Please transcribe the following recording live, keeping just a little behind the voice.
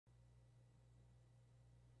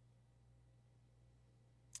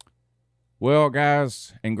Well,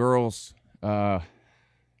 guys and girls, it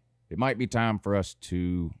might be time for us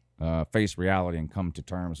to face reality and come to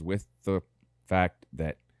terms with the fact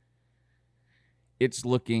that it's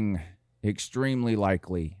looking extremely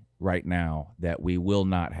likely right now that we will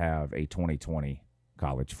not have a 2020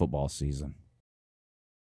 college football season.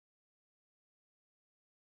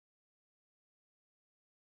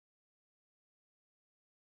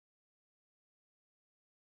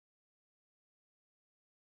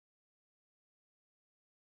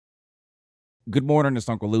 Good morning, it's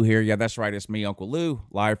Uncle Lou here. Yeah, that's right, it's me, Uncle Lou,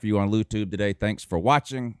 live for you on LouTube today. Thanks for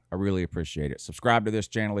watching. I really appreciate it. Subscribe to this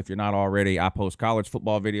channel if you're not already. I post college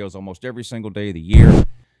football videos almost every single day of the year,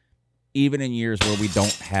 even in years where we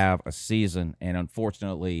don't have a season. And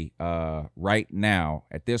unfortunately, right now,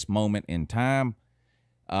 at this moment in time,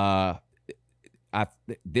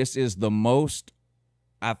 this is the most,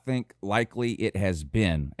 I think, likely it has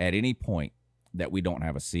been at any point that we don't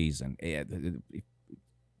have a season.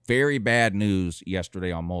 Very bad news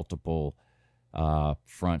yesterday on multiple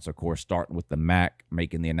fronts, of course, starting with the MAC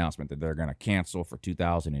making the announcement that they're going to cancel for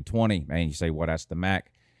 2020. And you say, well, that's the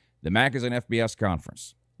MAC. The MAC is an FBS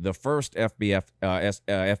conference, the first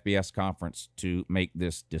FBS conference to make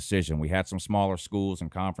this decision. We had some smaller schools and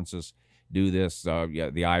conferences do this,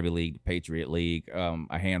 the Ivy League, Patriot League,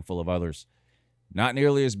 a handful of others. Not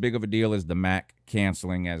nearly as big of a deal as the MAC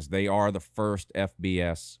canceling, as they are the first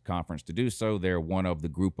FBS conference to do so. They're one of the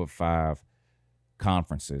group of 5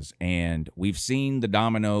 conferences, and we've seen the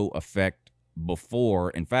domino effect before.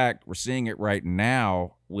 In fact, we're seeing it right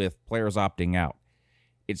now with players opting out.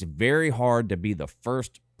 It's very hard to be the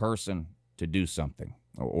first person to do something,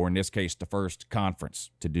 or in this case, the first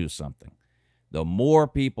conference to do something. The more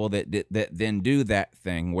people that then do that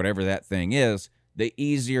thing, whatever that thing is, the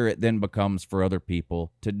easier it then becomes for other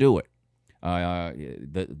people to do it.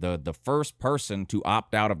 The first person to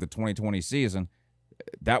opt out of the 2020 season,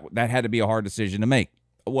 that had to be a hard decision to make.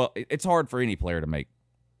 Well, it's hard for any player to make,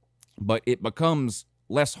 but it becomes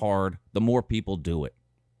less hard the more people do it.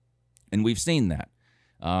 And we've seen that.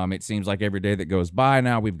 It seems like every day that goes by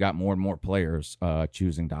now, we've got more and more players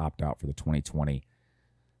choosing to opt out for the 2020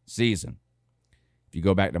 season. If you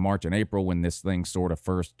go back to March and April when this thing sort of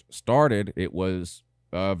first started, it was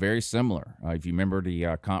very similar. If you remember,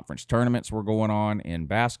 the conference tournaments were going on in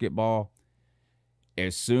basketball.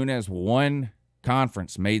 As soon as one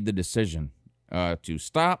conference made the decision to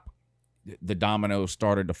stop, the dominoes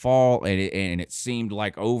started to fall, and it seemed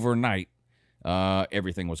like overnight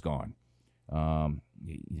everything was gone. The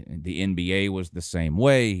NBA was the same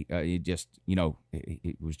way.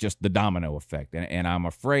 It was just the domino effect, and I'm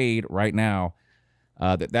afraid right now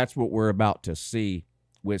that's what we're about to see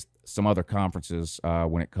with some other conferences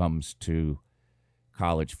when it comes to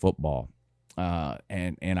college football.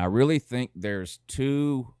 And I really think there's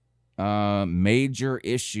 2 major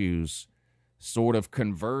issues sort of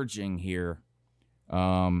converging here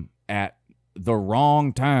at the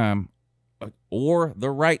wrong time or the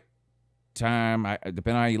right time,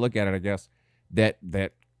 depending on how you look at it, I guess, that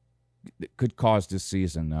could cause this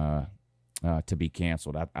season to be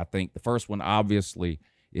canceled. I think the first one, obviously,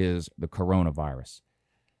 is the coronavirus.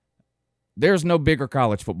 There's no bigger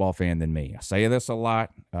college football fan than me. I say this a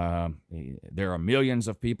lot. There are millions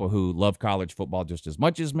of people who love college football just as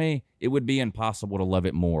much as me. It would be impossible to love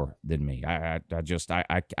it more than me. I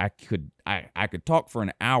could talk for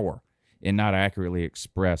an hour and not accurately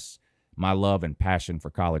express my love and passion for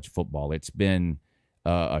college football. It's been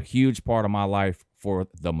a huge part of my life for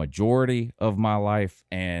the majority of my life,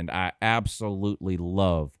 and I absolutely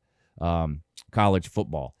love college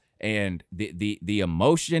football. And the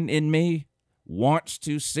emotion in me wants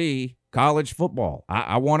to see college football.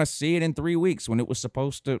 I want to see it in 3 weeks when it was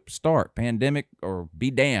supposed to start, pandemic or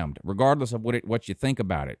be damned, regardless of what you think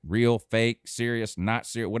about it, real, fake, serious, not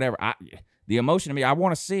serious, whatever. The emotion in me, I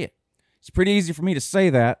want to see it. It's pretty easy for me to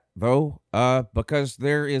say that, though, because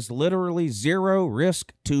there is literally zero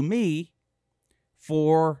risk to me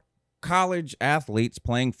for college athletes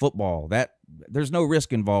playing football. There's no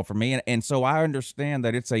risk involved for me, and so I understand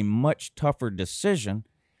that it's a much tougher decision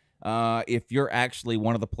if you're actually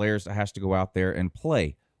one of the players that has to go out there and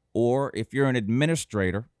play, or if you're an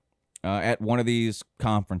administrator at one of these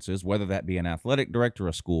conferences, whether that be an athletic director,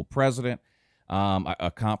 a school president,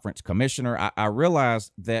 a conference commissioner. I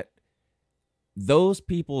realize that those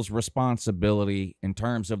people's responsibility in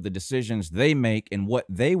terms of the decisions they make and what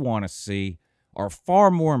they want to see are far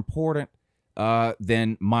more important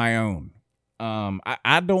than my own.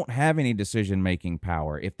 I don't have any decision-making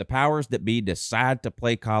power. If the powers that be decide to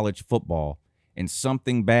play college football and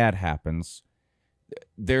something bad happens,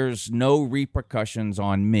 there's no repercussions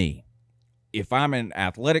on me. if I'm an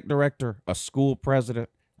athletic director, a school president,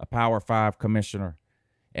 a Power 5 commissioner,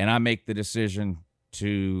 and I make the decision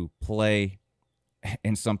to play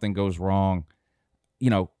and something goes wrong,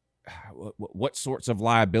 what sorts of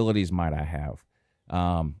liabilities might I have?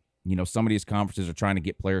 Some of these conferences are trying to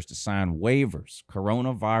get players to sign waivers,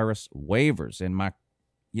 coronavirus waivers. And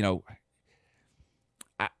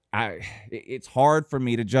it's hard for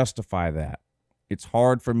me to justify that. It's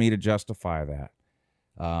hard for me to justify that.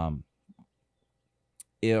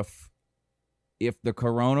 If the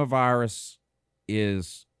coronavirus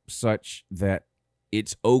is such that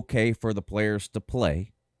it's okay for the players to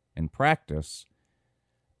play and practice,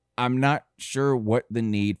 I'm not sure what the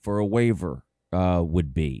need for a waiver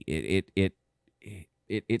would be.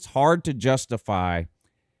 It's hard to justify.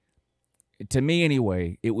 To me,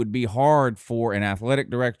 anyway, it would be hard for an athletic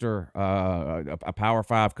director, a Power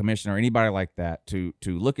 5 commissioner, anybody like that to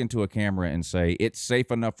look into a camera and say it's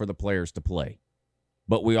safe enough for the players to play,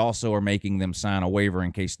 but we also are making them sign a waiver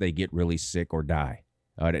in case they get really sick or die,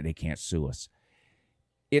 that they can't sue us.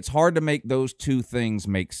 It's hard to make those two things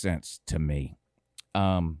make sense to me.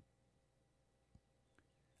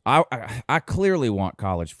 I clearly want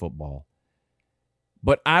college football,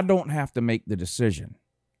 but I don't have to make the decision.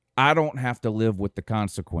 I don't have to live with the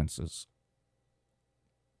consequences.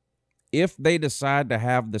 If they decide to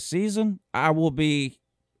have the season, I'll be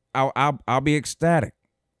ecstatic.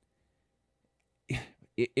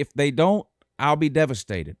 If they don't, I'll be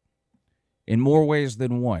devastated in more ways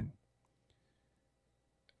than one.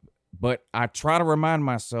 But I try to remind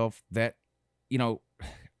myself that,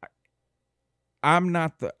 I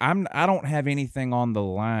don't have anything on the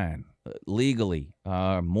line legally,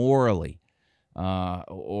 morally,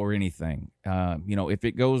 or anything. If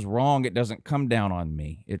it goes wrong, it doesn't come down on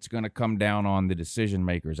me. It's going to come down on the decision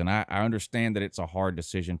makers. And I understand that it's a hard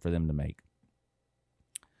decision for them to make.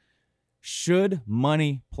 Should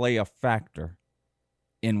money play a factor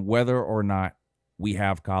in whether or not we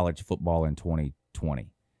have college football in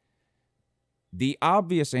 2020? The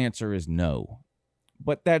obvious answer is no,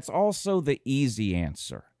 but that's also the easy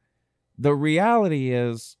answer. The reality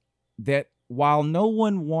is that while no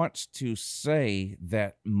one wants to say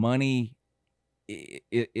that money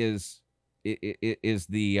is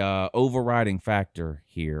the overriding factor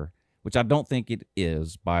here, which I don't think it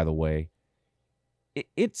is, by the way,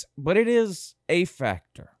 but it is a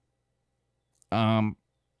factor.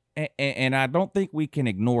 And I don't think we can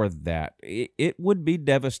ignore that. It would be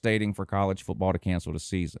devastating for college football to cancel the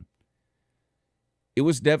season. It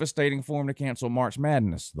was devastating for them to cancel March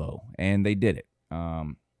Madness, though, and they did it.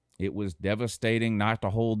 It was devastating not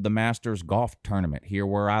to hold the Masters golf tournament here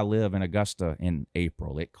where I live in Augusta in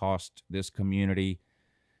April. It cost this community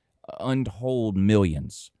untold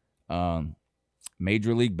millions.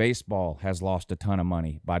 Major League Baseball has lost a ton of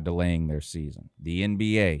money by delaying their season. The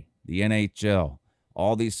NBA, the NHL,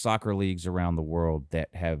 all these soccer leagues around the world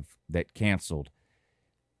that canceled.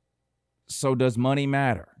 So does money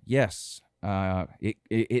matter? Yes,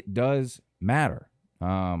 it does matter.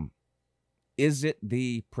 Is it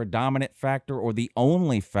the predominant factor or the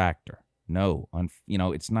only factor? No,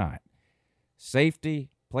 it's not.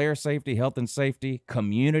 Safety, player safety, health and safety,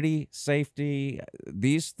 community safety,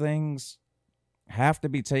 these things have to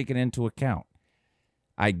be taken into account.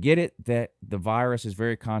 I get it that the virus is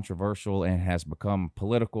very controversial and has become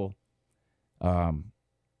political. And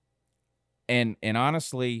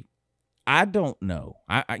honestly, I don't know.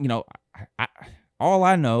 All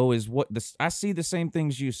I know is I see the same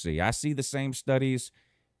things you see. I see the same studies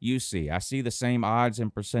you see. I see the same odds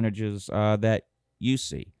and percentages that you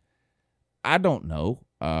see. I don't know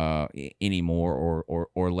any more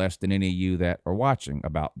or less than any of you that are watching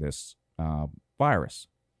about this virus.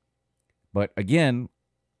 But again,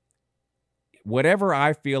 whatever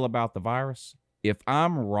I feel about the virus, if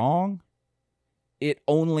I'm wrong, it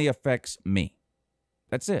only affects me.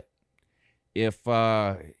 That's it. If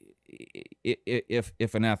an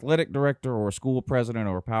athletic director or a school president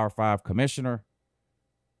or a Power 5 commissioner,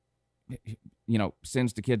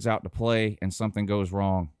 sends the kids out to play and something goes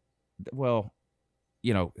wrong, well,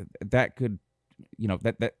 that could,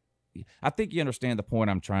 that I think you understand the point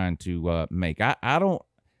I'm trying to make. The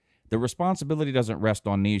responsibility doesn't rest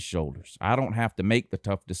on these shoulders. I don't have to make the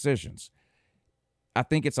tough decisions. I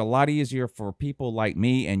think it's a lot easier for people like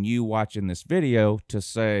me and you watching this video to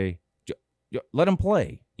say, let them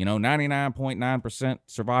play. 99.9%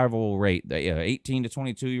 survival rate. The 18 to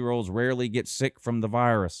 22-year-olds rarely get sick from the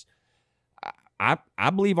virus. I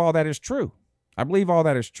believe all that is true. I believe all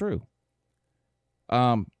that is true.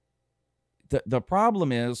 The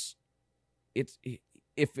problem is, if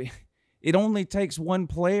It only takes one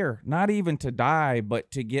player, not even to die,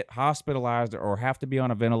 but to get hospitalized or have to be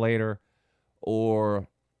on a ventilator or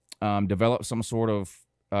develop some sort of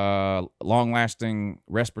long-lasting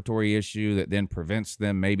respiratory issue that then prevents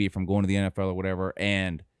them maybe from going to the NFL or whatever.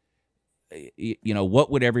 And,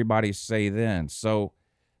 what would everybody say then? So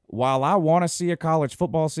while I want to see a college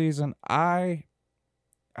football season, I'm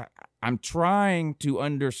trying to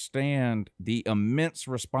understand the immense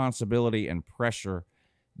responsibility and pressure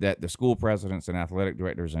that the school presidents and athletic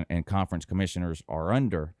directors and conference commissioners are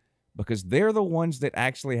under, because they're the ones that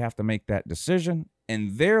actually have to make that decision,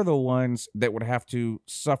 and they're the ones that would have to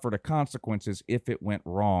suffer the consequences if it went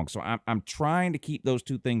wrong. So I'm trying to keep those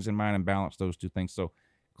two things in mind and balance those two things. So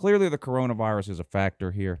clearly the coronavirus is a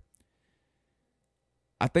factor here.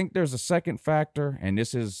 I think there's a second factor, and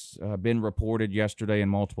this has been reported yesterday in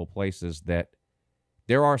multiple places, that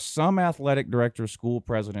there are some athletic directors, school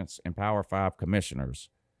presidents, and Power 5 commissioners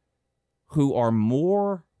who are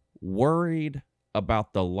more worried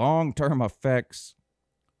about the long-term effects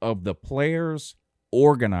of the players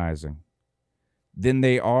organizing than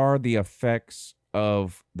they are the effects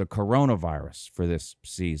of the coronavirus for this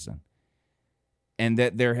season. And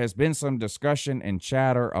that there has been some discussion and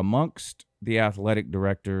chatter amongst the athletic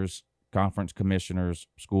directors, conference commissioners,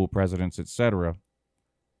 school presidents, etc.,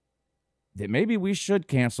 that maybe we should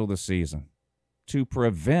cancel the season to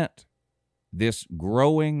prevent this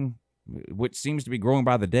growing, which seems to be growing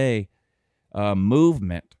by the day,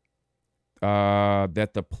 movement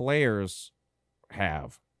that the players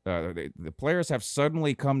have. The players have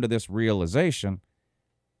suddenly come to this realization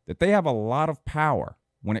that they have a lot of power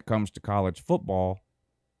when it comes to college football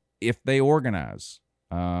if they organize.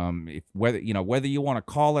 Whether you want to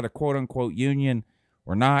call it a quote unquote union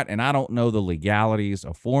or not, and I don't know the legalities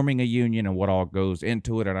of forming a union and what all goes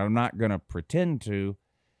into it, and I'm not going to pretend to.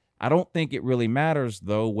 I don't think it really matters,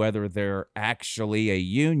 though, whether they're actually a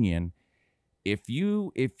union. If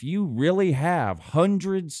you really have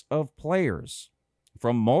hundreds of players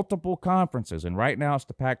from multiple conferences, and right now it's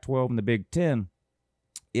the Pac-12 and the Big Ten,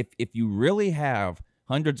 if you really have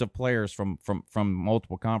hundreds of players from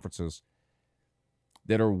multiple conferences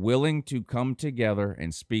that are willing to come together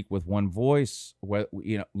and speak with one voice,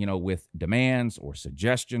 with demands or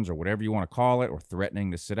suggestions or whatever you want to call it, or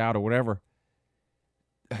threatening to sit out or whatever,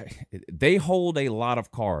 they hold a lot of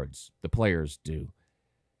cards. The players do.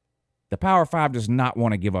 The Power 5 does not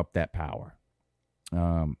want to give up that power.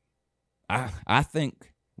 I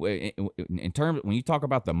think in terms, when you talk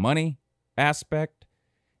about the money aspect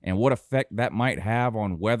and what effect that might have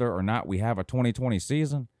on whether or not we have a 2020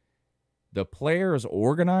 season, the players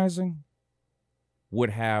organizing would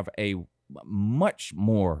have a much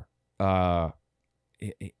more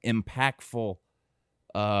impactful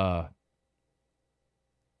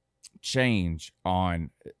change on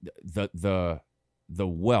the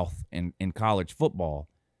wealth in college football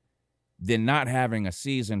than not having a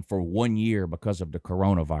season for 1 year because of the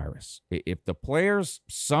coronavirus. If the players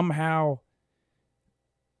somehow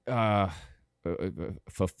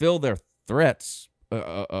fulfill their threats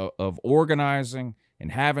of organizing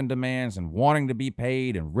and having demands and wanting to be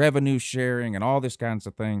paid and revenue sharing and all these kinds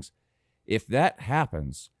of things, if that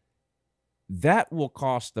happens, that will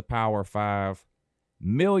cost the Power 5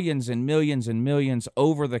 millions and millions and millions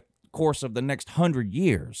over the course of the next 100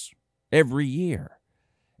 years, every year,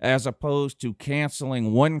 as opposed to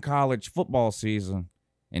canceling one college football season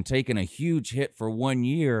and taking a huge hit for 1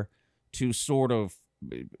 year to sort of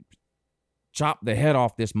chop the head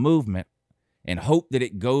off this movement and hope that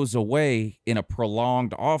it goes away in a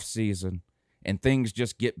prolonged off season and things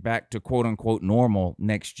just get back to quote unquote normal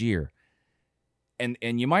next year.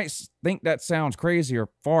 And you might think that sounds crazy or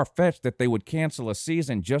far-fetched that they would cancel a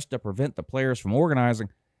season just to prevent the players from organizing.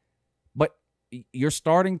 But you're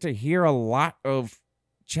starting to hear a lot of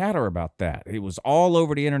chatter about that. It was all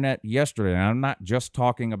over the internet yesterday. And I'm not just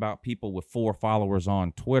talking about people with 4 followers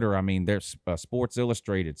on Twitter. I mean, there's Sports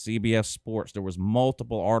Illustrated, CBS Sports. There was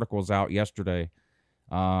multiple articles out yesterday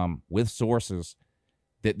with sources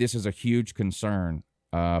that this is a huge concern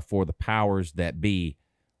for the powers that be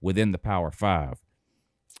within the Power 5.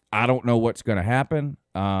 I don't know what's going to happen.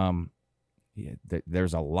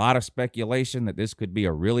 There's a lot of speculation that this could be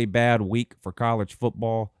a really bad week for college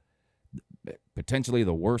football, potentially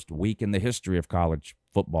the worst week in the history of college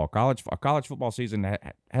football. A college football season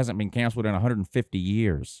hasn't been canceled in 150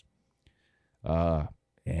 years.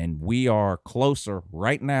 And we are closer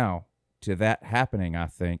right now to that happening, I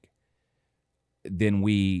think, than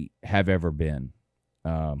we have ever been.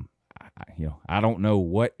 I don't know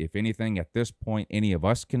what, if anything, at this point, any of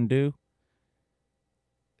us can do.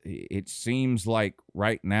 It seems like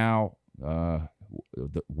right now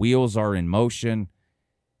the wheels are in motion,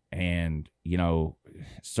 and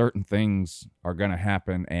certain things are going to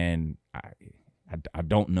happen, and I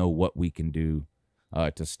don't know what we can do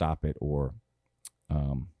to stop it or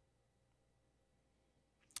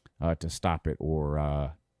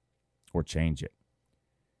change it.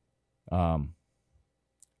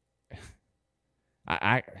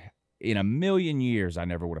 I in a million years, I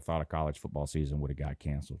never would have thought a college football season would have got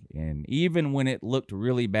canceled. And even when it looked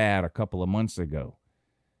really bad a couple of months ago,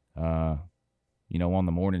 on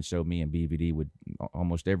the morning show, me and BVD would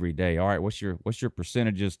almost every day, all right, what's your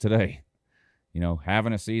percentages today?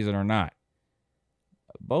 Having a season or not?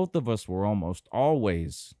 Both of us were almost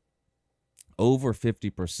always over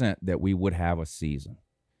 50% that we would have a season,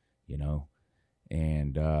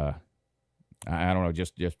 and I don't know,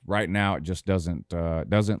 just right now it just doesn't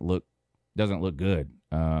look good.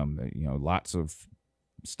 Lots of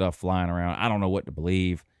stuff flying around. I don't know what to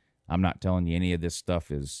believe. I'm not telling you any of this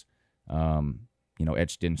stuff is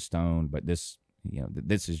etched in stone, but this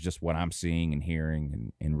is just what I'm seeing and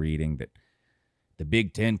hearing and reading, that the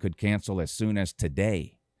Big Ten could cancel as soon as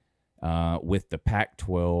today, with the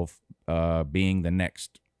Pac-12 being the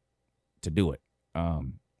next to do it.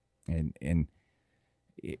 And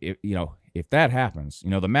if that happens,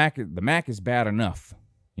 the MAC is bad enough.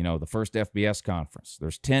 The first FBS conference.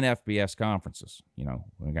 There's 10 FBS conferences.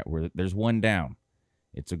 There's one down.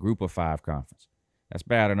 It's a group of 5 conference. That's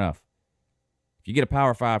bad enough. If you get a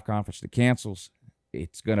Power 5 conference that cancels,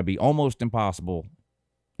 it's going to be almost impossible,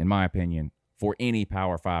 in my opinion, for any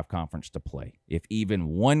Power 5 conference to play. If even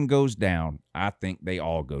one goes down, I think they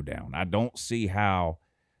all go down. I don't see how.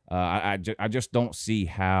 I just don't see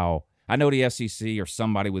how. I know the SEC or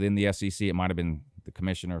somebody within the SEC, it might have been the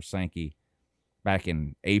commissioner, Sankey, back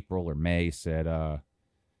in April or May, said,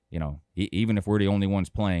 even if we're the only ones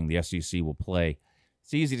playing, the SEC will play.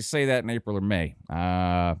 It's easy to say that in April or May.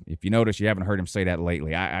 If you notice, you haven't heard him say that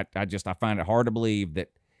lately. I find it hard to believe that,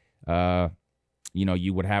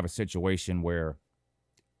 you would have a situation where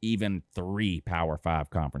even 3 Power 5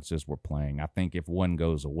 conferences were playing. I think if one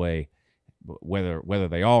goes away, whether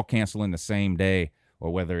they all cancel in the same day or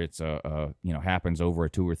whether it's happens over a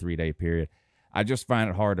 2 or 3 day period, I just find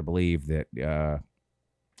it hard to believe that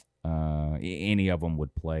any of them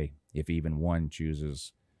would play if even one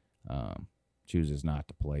chooses not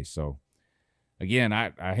to play. So again,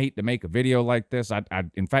 I hate to make a video like this.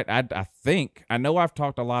 In fact, I know I've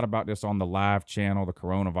talked a lot about this on the live channel, the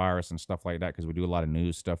coronavirus and stuff like that, because we do a lot of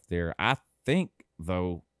news stuff there. I think,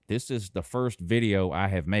 though, this is the first video I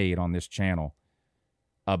have made on this channel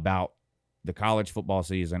about the college football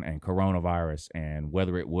season and coronavirus and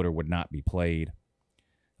whether it would or would not be played.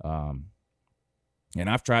 And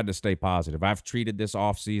I've tried to stay positive. I've treated this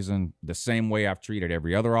offseason the same way I've treated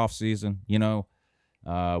every other offseason.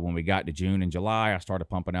 When we got to June and July, I started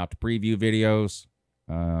pumping out the preview videos.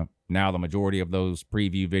 Now the majority of those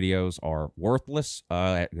preview videos are worthless.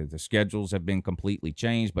 The schedules have been completely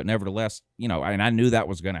changed, but nevertheless, and I knew that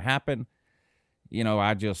was going to happen.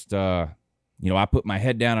 I just, I put my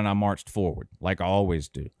head down and I marched forward like I always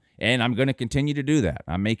do. And I'm going to continue to do that.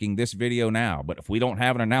 I'm making this video now, but if we don't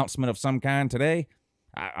have an announcement of some kind today,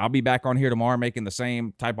 I'll be back on here tomorrow making the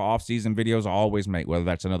same type of off-season videos I always make, whether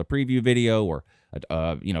that's another preview video or,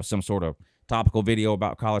 some sort of topical video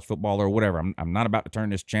about college football or whatever. I'm not about to turn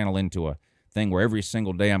this channel into a thing where every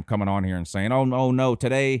single day I'm coming on here and saying, oh, no,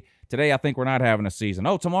 today I think we're not having a season.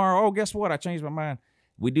 Oh, tomorrow, oh, guess what? I changed my mind.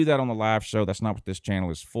 We do that on the live show. That's not what this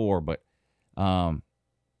channel is for, but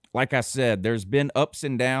like I said, there's been ups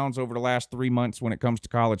and downs over the last 3 months when it comes to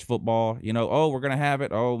college football. Oh, we're going to have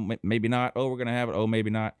it. Oh, maybe not. Oh, we're going to have it. Oh, maybe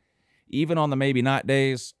not. Even on the maybe not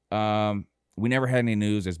days, we never had any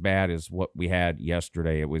news as bad as what we had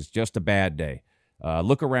yesterday. It was just a bad day.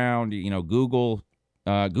 Look around, Google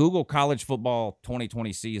college football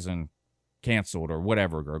 2020 season canceled or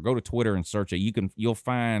whatever, or go to Twitter and search it. You'll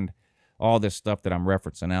find all this stuff that I'm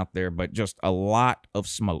referencing out there, but just a lot of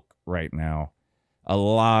smoke right now. A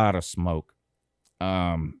lot of smoke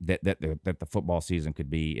that the football season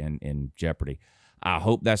could be in jeopardy. I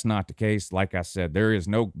hope that's not the case. Like I said, there is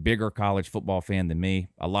no bigger college football fan than me.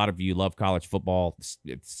 A lot of you love college football,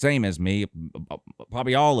 it's same as me,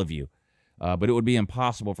 probably all of you. But it would be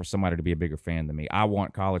impossible for somebody to be a bigger fan than me. I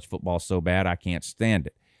want college football so bad I can't stand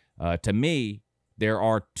it. To me, there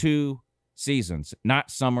are 2 seasons,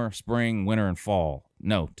 not summer, spring, winter, and fall.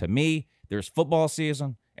 No, to me, there's football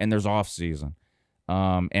season and there's off season.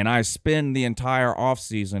 And I spend the entire off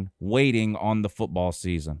season waiting on the football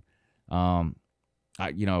season. I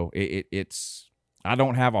don't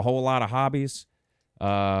have a whole lot of hobbies,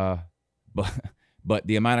 but But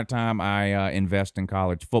the amount of time I invest in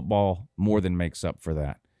college football more than makes up for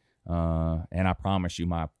that. And I promise you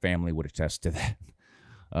my family would attest to that.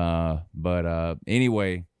 But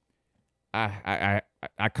anyway, I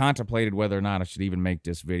contemplated whether or not I should even make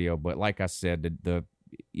this video. But like I said,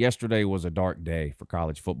 yesterday was a dark day for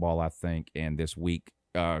college football, I think. And this week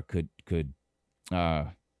could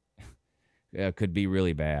be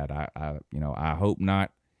really bad. I hope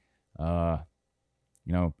not.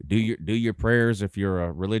 Do your prayers if you're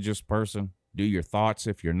a religious person. Do your thoughts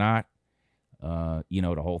if you're not. The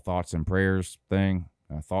whole thoughts and prayers thing.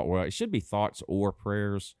 Well, it should be thoughts or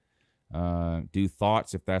prayers. Do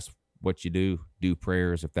thoughts if that's what you do. Do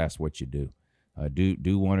prayers if that's what you do.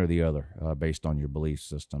 Do one or the other based on your belief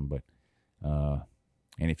system. But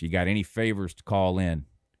and if you got any favors to call in,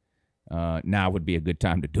 now would be a good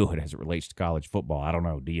time to do it as it relates to college football. I don't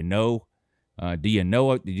know. Do you know? Do you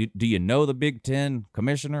know the Big Ten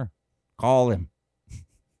commissioner? Call him.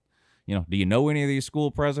 Do you know any of these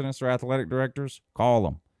school presidents or athletic directors? Call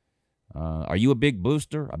them. Are you a big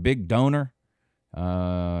booster, a big donor?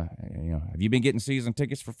 Have you been getting season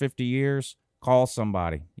tickets for 50 years? Call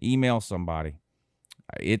somebody. Email somebody.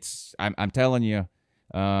 I'm telling you,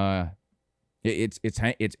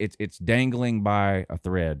 it's dangling by a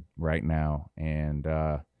thread right now, and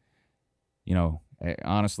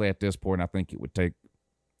honestly, at this point, I think it would take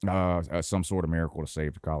some sort of miracle to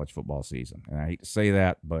save the college football season. And I hate to say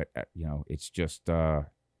that, but it's just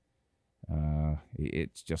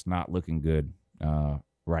not looking good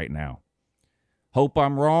right now. Hope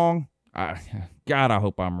I'm wrong. God, I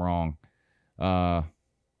hope I'm wrong.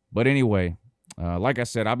 But anyway, like I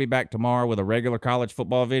said, I'll be back tomorrow with a regular college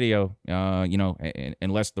football video.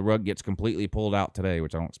 Unless the rug gets completely pulled out today,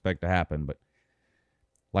 which I don't expect to happen. But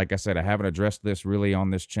like I said, I haven't addressed this really on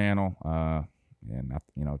this channel. And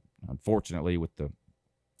unfortunately, with the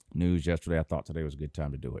news yesterday, I thought today was a good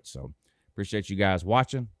time to do it. So appreciate you guys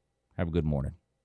watching. Have a good morning.